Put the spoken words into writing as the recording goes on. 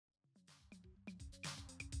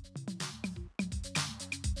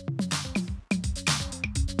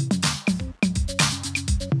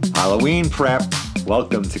Halloween prep.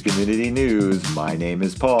 Welcome to Community News. My name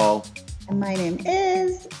is Paul. And my name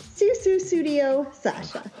is Susu Studio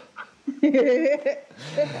Sasha.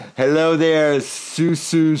 Hello there,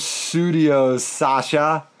 Susu Studio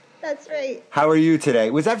Sasha. That's right. How are you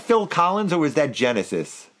today? Was that Phil Collins or was that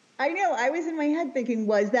Genesis? I know. I was in my head thinking,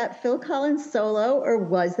 was that Phil Collins solo or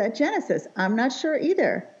was that Genesis? I'm not sure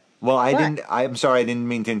either. Well, I'm sorry, I didn't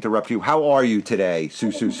mean to interrupt you. How are you today,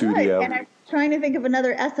 Susu Studio? And I'm trying to think of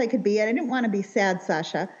another S I could be, and I didn't want to be sad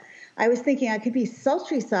Sasha. I was thinking I could be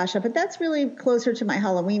sultry Sasha, but that's really closer to my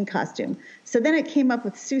Halloween costume. So then it came up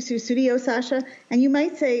with Susu Studio Sasha, and you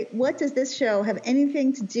might say, what does this show have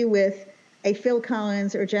anything to do with a Phil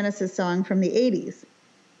Collins or Genesis song from the 80s?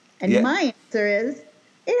 And my answer is,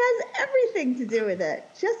 it has everything to do with it,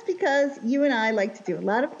 just because you and I like to do a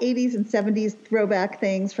lot of 80s and 70s throwback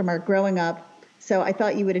things from our growing up. So I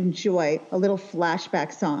thought you would enjoy a little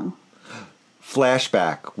flashback song.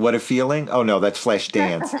 Flashback. What a feeling. Oh, no, that's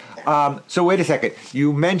Flashdance. So wait a second.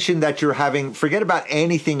 You mentioned that you're forget about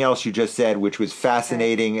anything else you just said, which was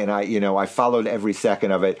fascinating. And I followed every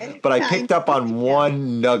second of it. But I picked up on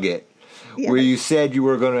one nugget. Yes. Where you said you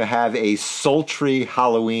were going to have a sultry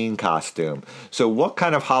Halloween costume. So what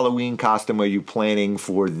kind of Halloween costume are you planning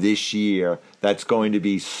for this year that's going to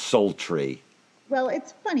be sultry? Well,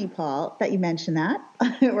 it's funny, Paul, that you mentioned that,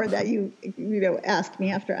 or that you asked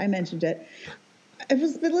me after I mentioned it. I've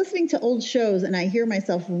been listening to old shows, and I hear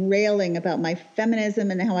myself railing about my feminism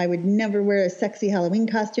and how I would never wear a sexy Halloween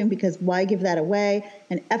costume because why give that away?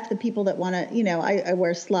 And F the people that want to, I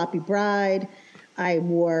wear sloppy bride. I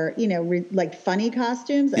wore, like funny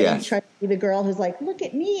costumes. Yes. I didn't try to be the girl who's like, look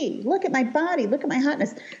at me, look at my body, look at my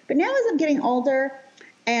hotness. But now as I'm getting older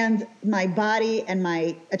and my body and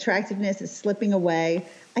my attractiveness is slipping away,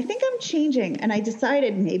 I think I'm changing. And I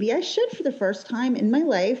decided maybe I should, for the first time in my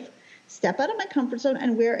life, step out of my comfort zone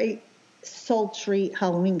and wear a sultry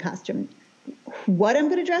Halloween costume. What I'm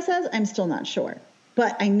going to dress as, I'm still not sure.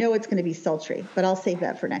 But I know it's going to be sultry. But I'll save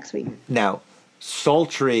that for next week. Now,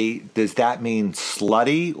 sultry, does that mean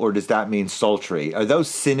slutty or does that mean sultry? Are those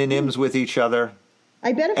synonyms with each other?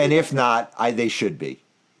 I bet. And if not, they should be.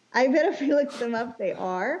 I bet if you look them up, they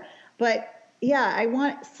are. But yeah, I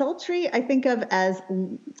want sultry. I think of as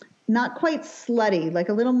not quite slutty, like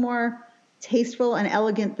a little more tasteful and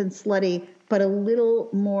elegant than slutty, but a little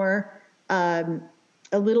more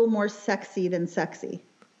sexy than sexy.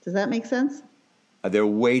 Does that make sense? There are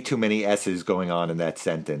way too many S's going on in that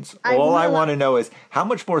sentence. All I want to know is how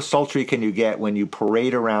much more sultry can you get when you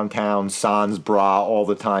parade around town sans bra all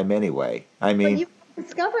the time anyway? I mean, but you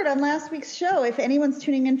discovered on last week's show, if anyone's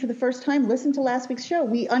tuning in for the first time, listen to last week's show.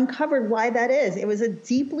 We uncovered why that is. It was a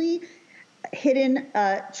deeply hidden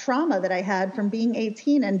trauma that I had from being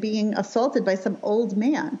 18 and being assaulted by some old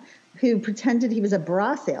man who pretended he was a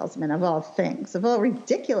bra salesman, of all things, of all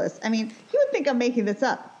ridiculous. I mean, you would think I'm making this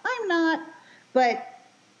up. I'm not. But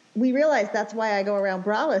we realized that's why I go around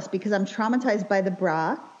braless, because I'm traumatized by the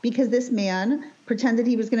bra, because this man pretended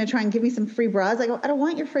he was going to try and give me some free bras. I go, I don't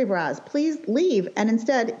want your free bras. Please leave. And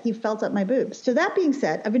instead, he felt up my boobs. So that being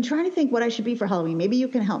said, I've been trying to think what I should be for Halloween. Maybe you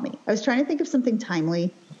can help me. I was trying to think of something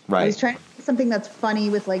timely. Right. I was trying to think of something that's funny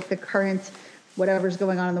with like the current whatever's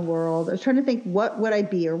going on in the world. I was trying to think what would I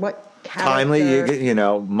be or what character. Timely,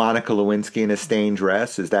 Monica Lewinsky in a stained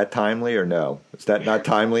dress. Is that timely or no? Is that not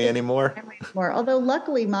timely anymore? Although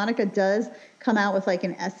luckily Monica does come out with like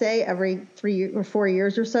an essay every 3 or 4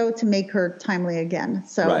 years or so to make her timely again.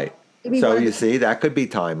 So right. So you see, that could be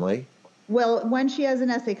timely. Well, when she has an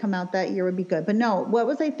essay come out that year would be good. But no, what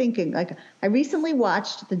was I thinking? Like I recently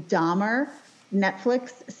watched the Dahmer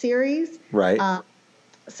Netflix series. Right.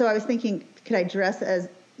 So I was thinking, could I dress as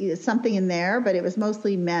something in there? But it was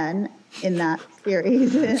mostly men in that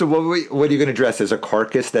series. So what are you going to dress as? A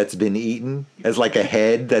carcass that's been eaten? As like a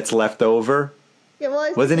head that's left over? Yeah,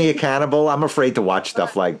 well, wasn't he a cannibal? I'm afraid to watch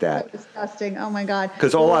stuff like that. So disgusting. Oh my God.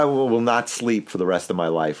 Because I will not sleep for the rest of my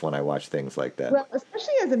life when I watch things like that. Well,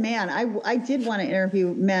 especially as a man, I did want to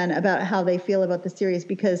interview men about how they feel about the series,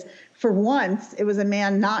 because for once it was a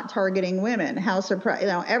man not targeting women. How surprised!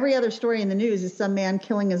 Every other story in the news is some man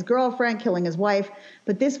killing his girlfriend, killing his wife,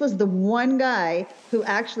 but this was the one guy who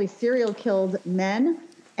actually serial killed men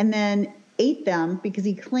and then ate them because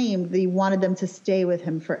he claimed that he wanted them to stay with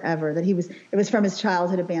him forever, that it was from his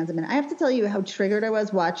childhood abandonment. I have to tell you how triggered I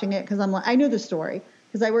was watching it, because I knew the story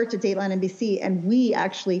because I worked at Dateline NBC, and we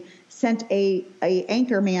actually sent a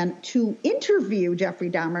anchor man to interview Jeffrey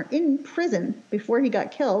Dahmer in prison before he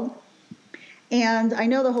got killed. And I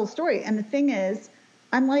know the whole story. And the thing is,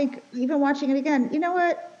 I'm like, even watching it again, you know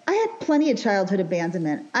what? I had plenty of childhood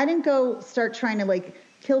abandonment. I didn't go start trying to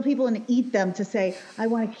kill people and eat them to say, I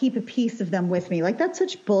want to keep a piece of them with me. Like, that's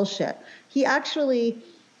such bullshit. He actually,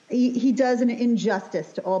 he does an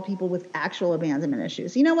injustice to all people with actual abandonment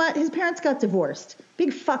issues. You know what? His parents got divorced.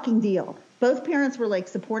 Big fucking deal. Both parents were like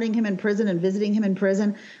supporting him in prison and visiting him in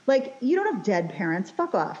prison. Like, you don't have dead parents.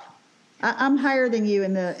 Fuck off. I'm higher than you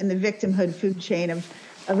in the victimhood food chain of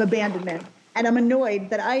abandonment. And I'm annoyed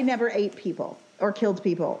that I never ate people or killed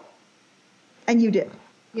people. And you did,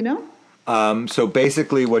 you know? So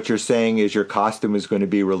basically what you're saying is your costume is going to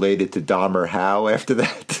be related to Dahmer How after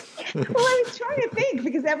that? Well, I was trying to think,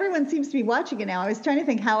 because everyone seems to be watching it now. I was trying to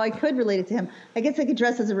think how I could relate it to him. I guess I could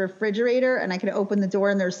dress as a refrigerator, and I could open the door,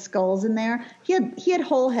 and there's skulls in there. He had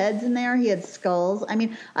whole heads in there. He had skulls. I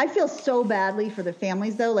mean, I feel so badly for the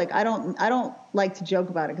families, though. Like, I don't like to joke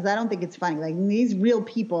about it, because I don't think it's funny. Like, these real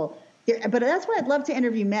people. But that's why I'd love to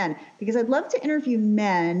interview men, because I'd love to interview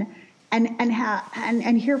men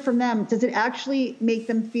and hear from them. Does it actually make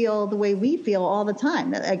them feel the way we feel all the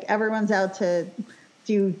time? That, like, everyone's out to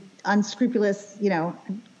do unscrupulous, you know,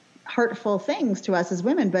 hurtful things to us as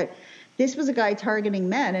women. But this was a guy targeting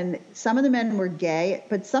men, and some of the men were gay,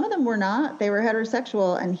 but some of them were not. They were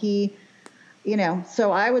heterosexual, and he, you know,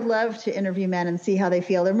 so I would love to interview men and see how they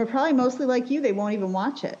feel. They're probably mostly like you. They won't even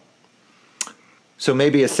watch it. So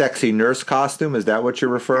maybe a sexy nurse costume? Is that what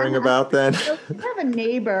you're referring about then? So we have a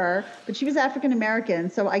neighbor, but she was African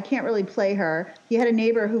American, so I can't really play her. He had a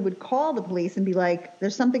neighbor who would call the police and be like,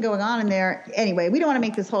 there's something going on in there. Anyway, we don't want to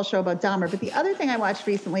make this whole show about Dahmer, but the other thing I watched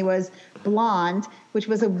recently was Blonde, which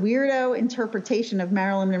was a weirdo interpretation of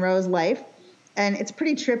Marilyn Monroe's life. And it's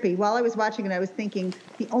pretty trippy. While I was watching it, I was thinking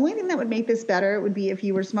the only thing that would make this better would be if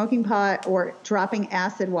you were smoking pot or dropping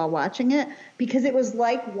acid while watching it, because it was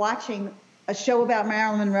like watching a show about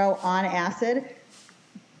Marilyn Monroe on acid.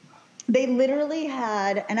 They literally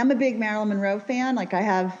had, and I'm a big Marilyn Monroe fan, like I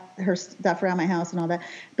have her stuff around my house and all that,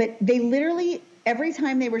 but they literally, every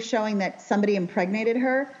time they were showing that somebody impregnated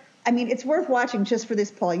her, I mean, it's worth watching just for this,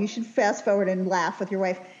 Paul. You should fast forward and laugh with your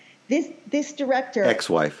wife. This director,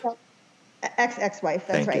 ex-wife, that's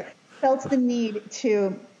right, felt the need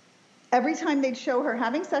to, every time they'd show her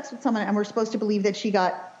having sex with someone and we're supposed to believe that she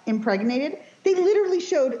got impregnated, they literally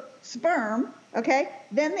showed sperm, okay?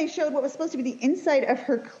 Then they showed what was supposed to be the inside of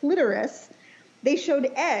her clitoris. They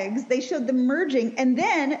showed eggs. They showed them merging. And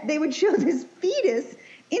then they would show this fetus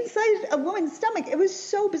inside a woman's stomach. It was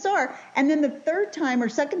so bizarre. And then the third time or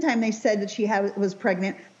second time they said that she was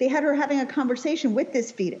pregnant, they had her having a conversation with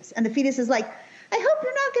this fetus. And the fetus is like, I hope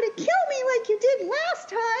you're not going to kill me like you did last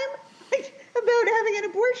time, like, about having an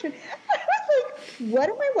abortion. I was like, what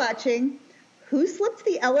am I watching? Who slipped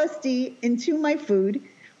the LSD into my food?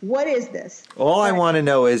 What is this? All I want to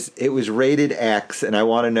know is it was rated X, and I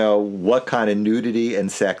want to know what kind of nudity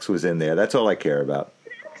and sex was in there. That's all I care about.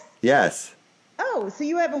 X? Yes. Oh, so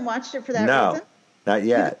you haven't watched it for that reason? No, not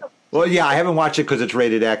yet. Well, yeah, I haven't watched it because it's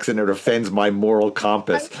rated X and it offends my moral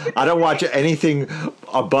compass. I don't watch anything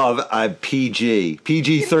above PG.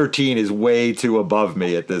 PG-13 is way too above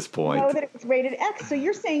me at this point. I know that it was rated X. So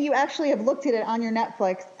you're saying you actually have looked at it on your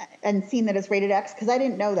Netflix and seen that it's rated X? Because I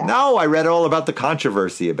didn't know that. No, I read all about the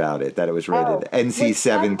controversy about it, that it was rated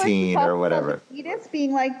NC-17 or whatever. Fetus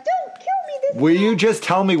being like, don't kill me. Will you just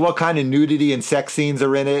tell me what kind of nudity and sex scenes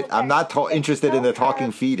are in it? Okay. I'm not interested in the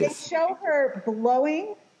talking fetus. They show her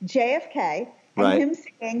blowing JFK and him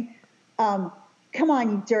saying, come on,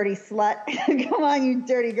 you dirty slut. Come on, you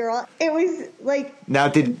dirty girl. It was like... Now,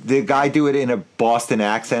 did the guy do it in a Boston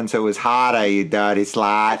accent? So it was harder, you dirty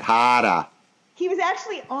slut, harder. He was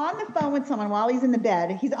actually on the phone with someone while he's in the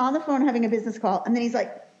bed. He's on the phone having a business call. And then he's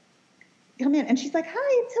like, come in. And she's like, hi,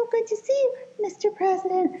 it's so good to see you, Mr.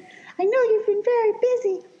 President. I know you've been very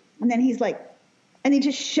busy. And then he's like, and he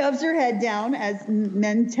just shoves her head down, as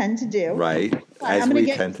men tend to do. Right, as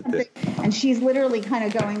we tend to do. And she's literally kind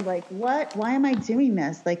of going like, what? Why am I doing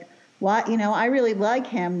this? Like, why? You know, I really like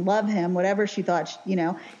him, love him, whatever she thought, you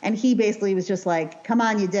know. And he basically was just like, come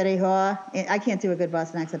on, you dirty whore. I can't do a good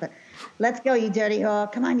Boston accent, but let's go, you dirty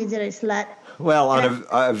whore. Come on, you dirty slut. Well, on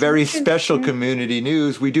a very special community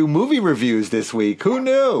news, we do movie reviews this week. Who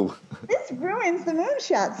knew? This ruins the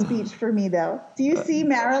moonshot speech for me, though. Do you see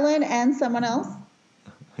Marilyn and someone else?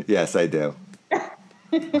 Yes, I do.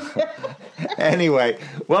 Anyway,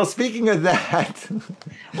 well, speaking of that,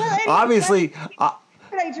 obviously...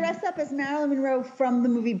 Could I dress up as Marilyn Monroe from the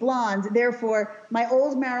movie Blonde, therefore my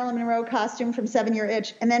old Marilyn Monroe costume from 7 Year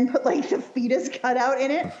Itch, and then put like the fetus cutout in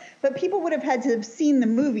it? But people would have had to have seen the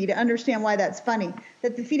movie to understand why that's funny.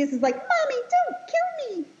 That the fetus is like, Mommy, don't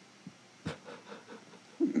kill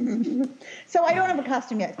me. So I don't have a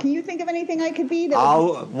costume yet. Can you think of anything I could be?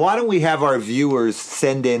 Why don't we have our viewers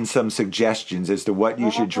send in some suggestions as to what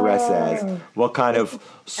you should dress as? What kind of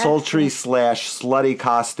sultry / slutty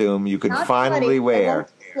costume you could Not finally slutty. wear? I won't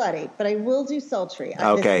do slutty, but I will do sultry.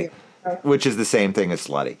 Okay, which is the same thing as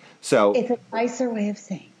slutty. So it's a nicer way of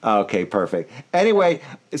saying. Okay, perfect. Anyway,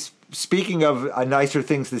 speaking of nicer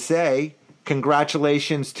things to say,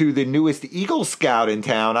 congratulations to the newest Eagle Scout in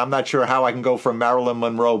town. I'm not sure how I can go from Marilyn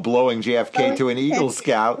Monroe blowing JFK to an Eagle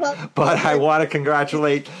Scout, but I want to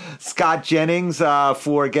congratulate Scott Jennings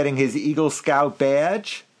for getting his Eagle Scout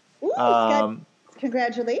badge. Ooh, Scott,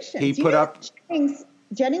 congratulations. He put up...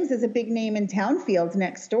 Jennings is a big name in Townfield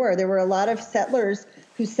next door. There were a lot of settlers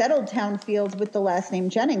who settled Townfield with the last name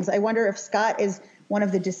Jennings. I wonder if Scott is one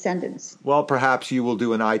of the descendants. Well, perhaps you will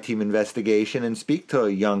do an I-Team investigation and speak to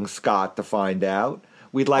young Scott to find out.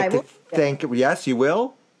 We'd like to thank... Yes, you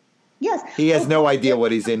will? Yes. He has no idea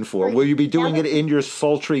what he's in for. Will you be doing it in your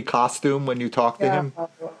sultry costume when you talk to him? No,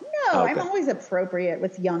 okay. I'm always appropriate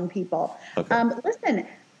with young people. Okay. Listen,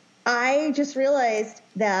 I just realized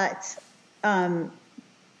that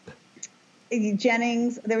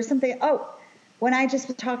Jennings, there was something... when I just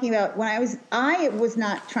was talking about... I was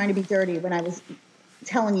not trying to be dirty when I was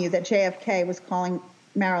telling you that JFK was calling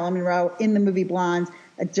Marilyn Monroe in the movie Blonde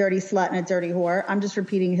a dirty slut and a dirty whore. I'm just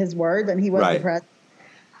repeating his words, and he was the president.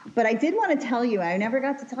 But I did want to tell you, I never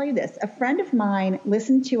got to tell you this. A friend of mine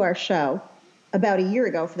listened to our show about a year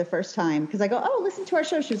ago for the first time, because I go, listen to our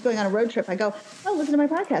show. She was going on a road trip. I go, listen to my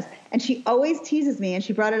podcast. And she always teases me, and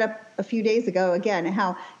she brought it up a few days ago again,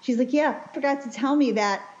 how she's like, forgot to tell me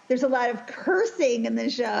that there's a lot of cursing in the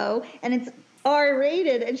show, and it's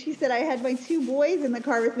R-rated. And she said, I had my 2 boys in the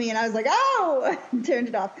car with me, and I was like, turned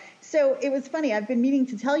it off. So it was funny. I've been meaning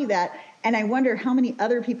to tell you that, and I wonder how many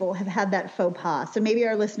other people have had that faux pas. So maybe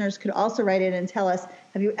our listeners could also write in and tell us,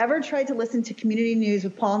 have you ever tried to listen to Community News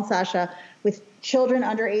with Paul and Sasha with children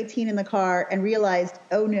under 18 in the car and realized,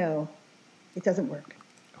 oh no, it doesn't work?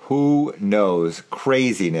 Who knows?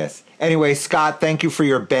 Craziness. Anyway, Scott, thank you for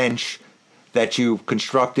your bench that you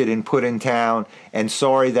constructed and put in town, and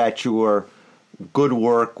sorry that your good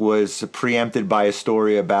work was preempted by a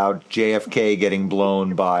story about JFK getting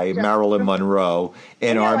blown by Marilyn Monroe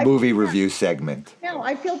in our movie review segment. No,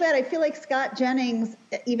 I feel bad. I feel like Scott Jennings,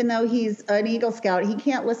 even though he's an Eagle Scout, he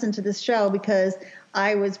can't listen to this show because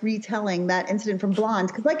I was retelling that incident from Blonde.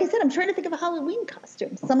 Because like I said, I'm trying to think of a Halloween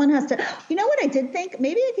costume. Someone has to... You know what I did think?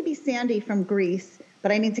 Maybe I could be Sandy from Grease,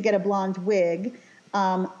 but I need to get a blonde wig.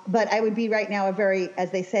 But I would be right now a very, as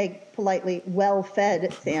they say politely,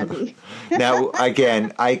 well-fed Sandy. Now,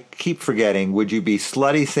 again, I keep forgetting, would you be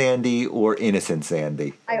slutty Sandy or innocent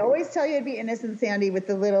Sandy? I always tell you I'd be innocent Sandy with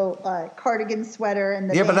the little cardigan sweater and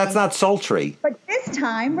the but that's not sultry. But this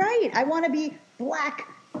time, right, I want to be black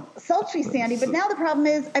sultry Sandy. But now the problem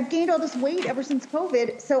is I've gained all this weight ever since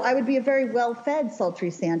COVID, so I would be a very well-fed sultry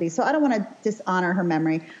Sandy. So I don't want to dishonor her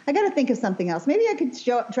memory. I got to think of something else. Maybe I could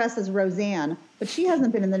dress as Roseanne, but she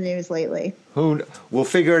hasn't been in the news lately. We'll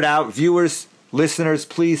figure it out. Viewers, listeners,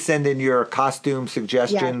 please send in your costume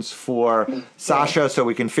suggestions for Sasha so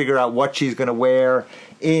we can figure out what she's going to wear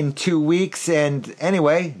in 2 weeks. And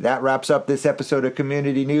anyway, that wraps up this episode of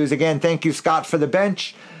Community News. Again, thank you, Scott, for the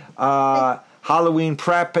bench. Halloween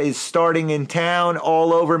prep is starting in town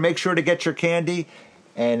all over. Make sure to get your candy.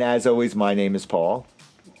 And as always, my name is Paul.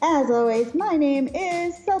 As always, my name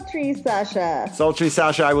is Sultry Sasha. Sultry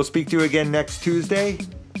Sasha, I will speak to you again next Tuesday.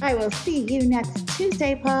 I will see you next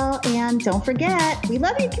Tuesday, Paul. And don't forget, we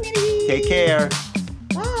love you, community. Take care.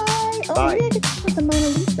 Bye. Bye. Maybe I could talk with the Mona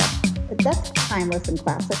Lisa. But that's timeless and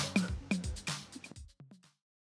classic.